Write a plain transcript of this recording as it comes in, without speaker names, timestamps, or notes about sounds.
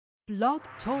Blog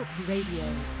Talk Radio.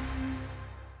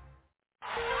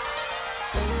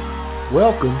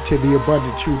 Welcome to the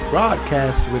Abundant Truth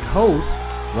Broadcast with host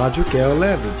Roderick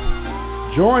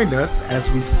Evans. Join us as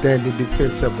we stand in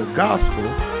defense of the gospel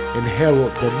and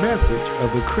herald the message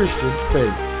of the Christian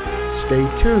faith. Stay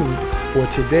tuned for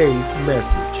today's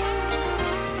message.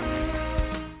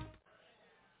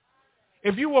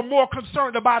 If you were more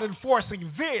concerned about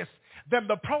enforcing this than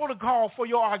the protocol for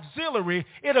your auxiliary,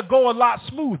 it'll go a lot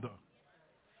smoother.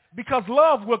 Because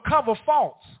love will cover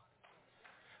faults.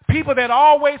 People that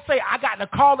always say, I got to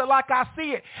call it like I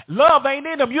see it. Love ain't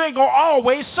in them. You ain't going to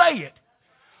always say it.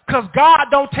 Because God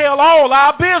don't tell all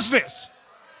our business.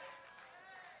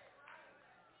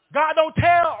 God don't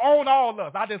tell on all of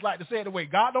us. I just like to say it the way.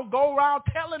 God don't go around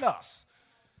telling us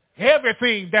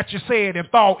everything that you said and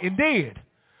thought and did.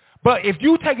 But if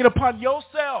you take it upon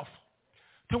yourself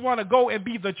to want to go and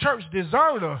be the church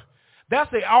discerner,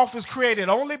 that's the office created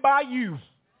only by you.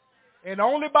 And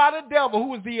only by the devil,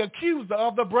 who is the accuser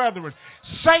of the brethren.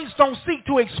 Saints don't seek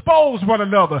to expose one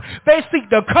another. They seek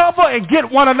to cover and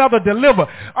get one another delivered.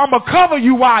 I'm going to cover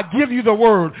you while I give you the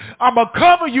word. I'm going to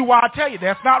cover you while I tell you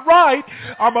that's not right.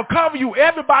 I'm going to cover you.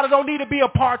 Everybody don't need to be a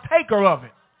partaker of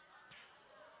it.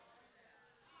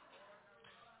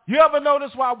 You ever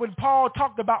notice why when Paul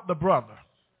talked about the brother,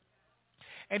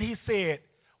 and he said,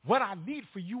 what I need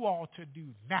for you all to do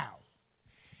now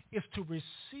is to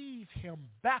receive him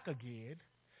back again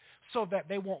so that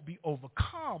they won't be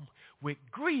overcome with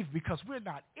grief, because we're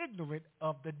not ignorant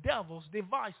of the devil's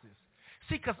devices.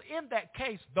 See, because in that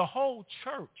case, the whole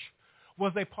church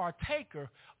was a partaker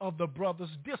of the brother's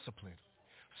discipline.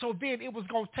 So then it was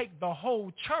going to take the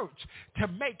whole church to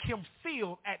make him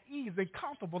feel at ease and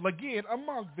comfortable again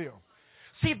among them.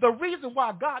 See, the reason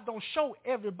why God don't show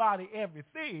everybody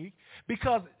everything,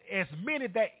 because as many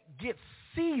that get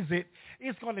sees it,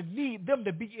 it's going to need them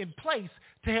to be in place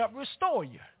to help restore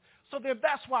you. So then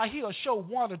that's why he'll show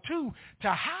one or two to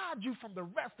hide you from the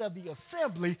rest of the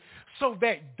assembly so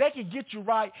that they can get you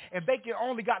right and they can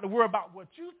only got to worry about what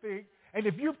you think. And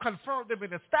if you've confirmed them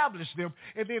and established them,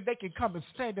 and then they can come and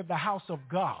stand in the house of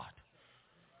God.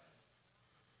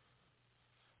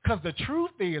 Because the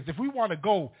truth is, if we want to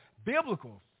go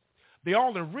biblical, the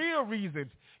only real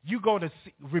reason you go to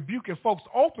rebuking folks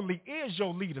openly is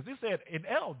your leaders. It said an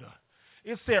elder.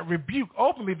 It said rebuke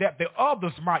openly that the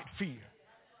others might fear.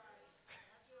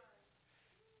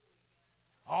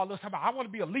 All this time, I want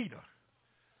to be a leader.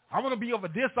 I want to be over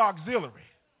this auxiliary.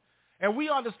 And we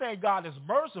understand God is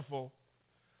merciful,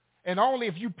 and only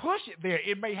if you push it there,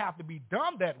 it may have to be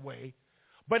done that way.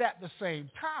 But at the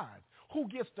same time, who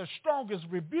gets the strongest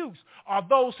rebukes are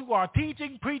those who are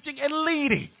teaching, preaching, and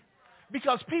leading.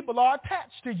 Because people are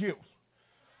attached to you.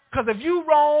 Because if you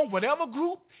wrong, whatever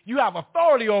group you have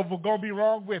authority over going to be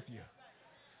wrong with you.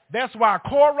 That's why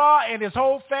Korah and his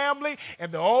whole family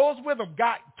and those with him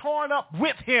got torn up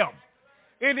with him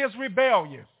in his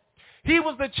rebellion. He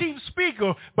was the chief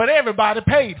speaker, but everybody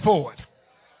paid for it.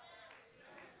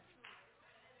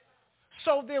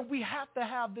 So then we have to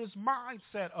have this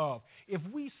mindset of, if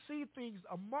we see things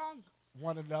among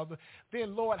one another,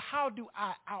 then Lord, how do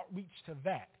I outreach to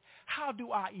that? How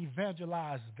do I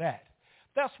evangelize that?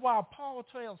 That's why Paul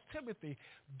tells Timothy,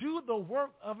 do the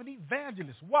work of an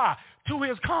evangelist. Why? To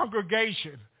his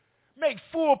congregation. Make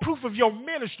full proof of your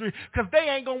ministry, because they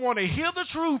ain't going to want to hear the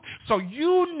truth. So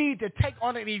you need to take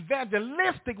on an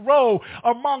evangelistic role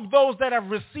among those that have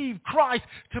received Christ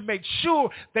to make sure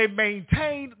they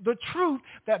maintain the truth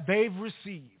that they've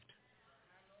received.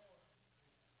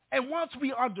 And once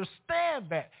we understand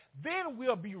that, then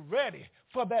we'll be ready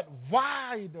for that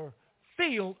wider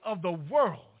field of the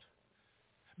world.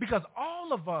 Because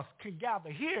all of us can gather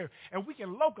here and we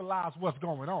can localize what's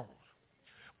going on.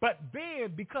 But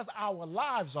then, because our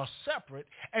lives are separate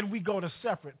and we go to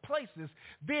separate places,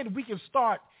 then we can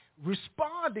start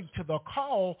responding to the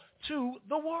call to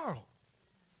the world.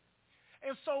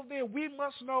 And so then we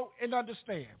must know and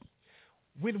understand.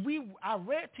 I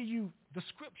read to you the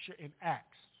scripture in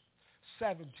Acts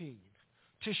 17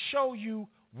 to show you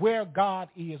where God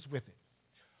is with it.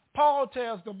 Paul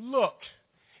tells them, look,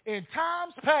 in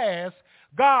times past,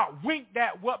 God winked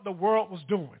at what the world was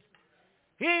doing.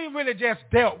 He ain't really just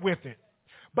dealt with it.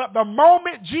 But the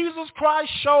moment Jesus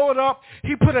Christ showed up,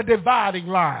 he put a dividing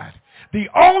line. The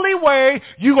only way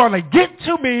you're going to get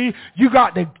to me, you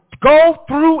got to go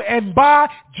through and by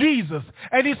Jesus.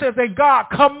 And he says that God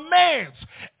commands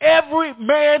every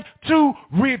man to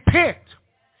repent.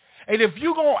 And if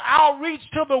you're going to outreach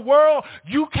to the world,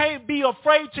 you can't be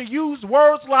afraid to use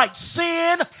words like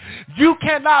sin. You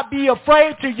cannot be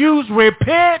afraid to use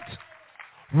repent,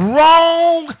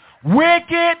 wrong,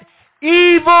 wicked,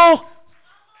 evil.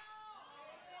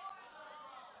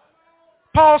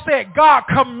 Paul said God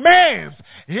commands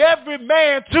every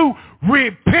man to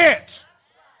repent.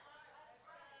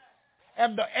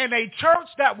 And a church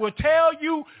that will tell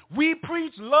you we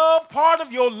preach love, part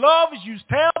of your love is you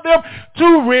tell them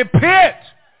to repent.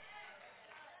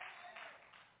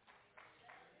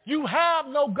 You have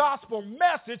no gospel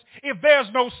message if there's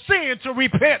no sin to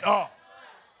repent of.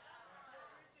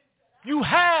 You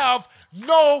have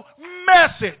no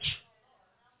message.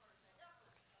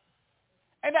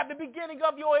 And at the beginning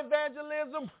of your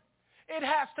evangelism, it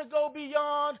has to go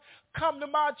beyond come to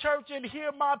my church and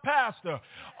hear my pastor.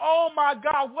 Oh my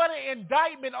God, what an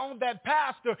indictment on that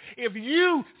pastor. If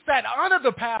you sat under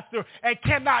the pastor and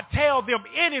cannot tell them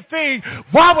anything,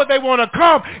 why would they want to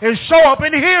come and show up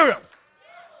and hear him?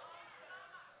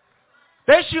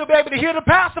 They should be able to hear the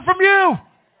pastor from you.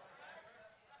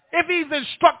 If he's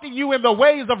instructing you in the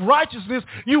ways of righteousness,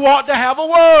 you ought to have a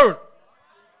word.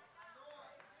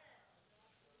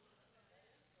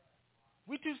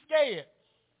 We too scared.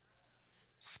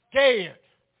 Scared.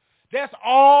 That's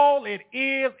all it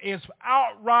is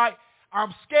outright.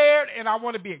 I'm scared and I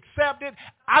want to be accepted.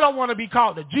 I don't want to be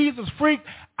called a Jesus freak.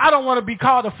 I don't want to be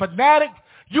called a fanatic.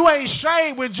 You ain't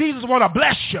ashamed when Jesus want to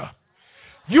bless you.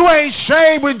 You ain't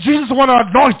ashamed when Jesus want to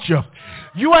anoint you.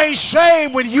 You ain't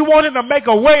ashamed when you want him to make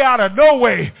a way out of no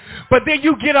way. But then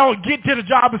you get to the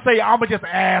job and say, I'm going to just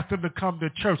ask them to come to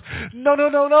church.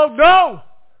 No.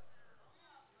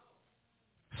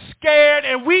 Scared,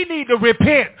 and we need to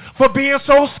repent for being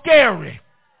so scary.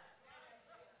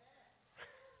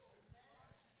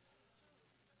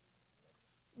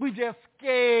 We just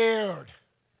scared.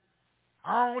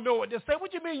 I don't know what to say.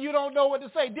 What do you mean you don't know what to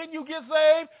say? Didn't you get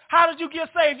saved? How did you get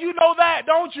saved? You know that,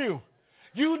 don't you?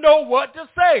 You know what to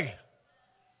say.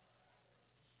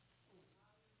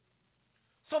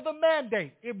 So the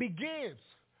mandate, it begins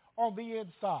on the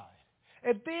inside.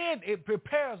 And then it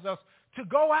prepares us to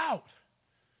go out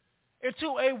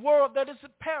into a world that is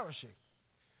perishing.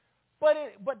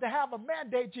 But to have a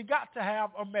mandate, you got to have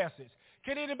a message.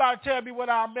 Can anybody tell me what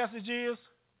our message is?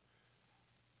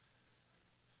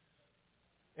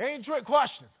 It ain't a trick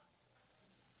question.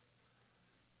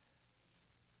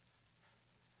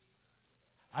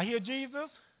 I hear Jesus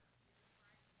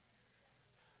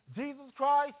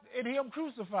Christ and him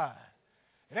crucified.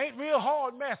 It ain't real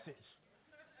hard message.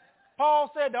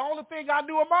 Paul said the only thing I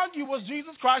knew among you was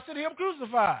Jesus Christ and him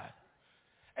crucified.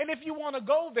 And if you want to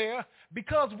go there,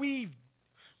 because we've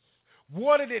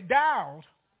watered it down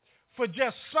for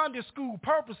just Sunday school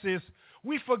purposes,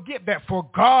 we forget that for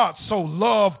God so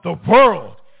loved the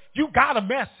world. You got a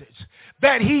message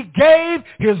that he gave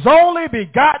his only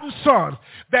begotten son,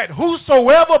 that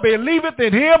whosoever believeth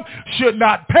in him should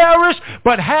not perish,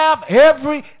 but have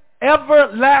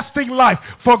everlasting life.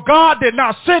 For God did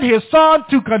not send his son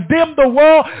to condemn the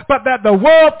world, but that the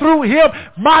world through him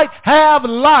might have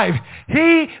life.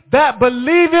 He that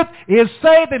believeth is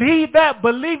saved, and he that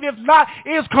believeth not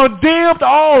is condemned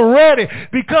already,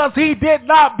 because he did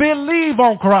not believe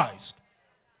on Christ.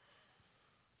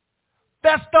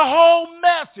 That's the whole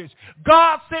message.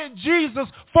 God sent Jesus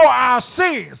for our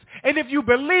sins. And if you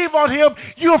believe on him,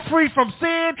 you're free from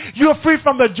sin. You're free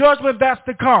from the judgment that's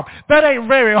to come. That ain't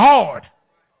very hard.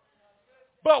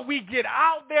 But we get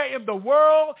out there in the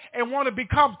world and want to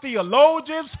become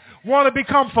theologians, want to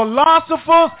become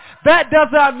philosophers. That does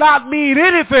not mean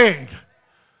anything.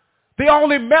 The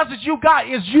only message you got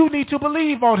is you need to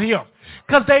believe on him.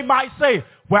 Because they might say,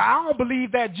 well, I don't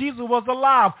believe that Jesus was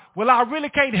alive. Well, I really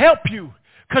can't help you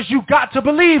because you got to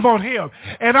believe on him.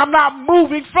 And I'm not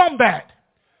moving from that.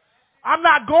 I'm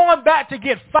not going back to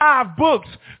get 5 books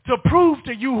to prove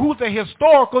to you who the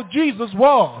historical Jesus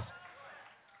was.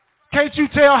 Can't you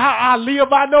tell how I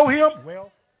live? I know him. Well,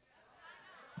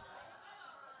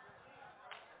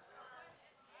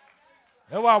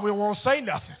 that's why we won't say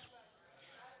nothing.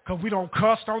 Because we don't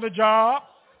cuss on the job.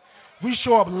 We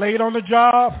show up late on the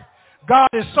job. God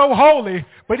is so holy,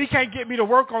 but he can't get me to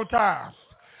work on time.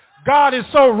 God is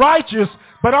so righteous,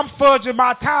 but I'm fudging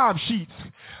my time sheets.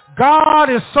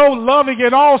 God is so loving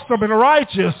and awesome and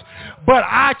righteous, but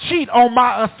I cheat on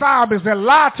my assignments and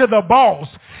lie to the boss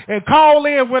and call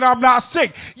in when I'm not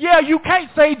sick. Yeah, you can't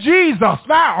say Jesus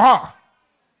now, huh?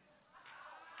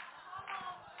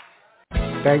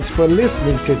 Thanks for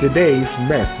listening to today's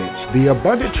message. The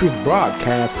Abundant Truth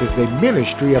broadcast is a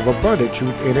ministry of Abundant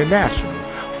Truth International.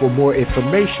 For more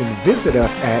information, visit us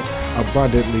at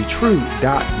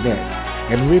abundantlytruth.net.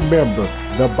 And remember,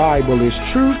 the Bible is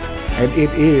truth, and it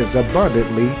is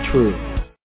abundantly true.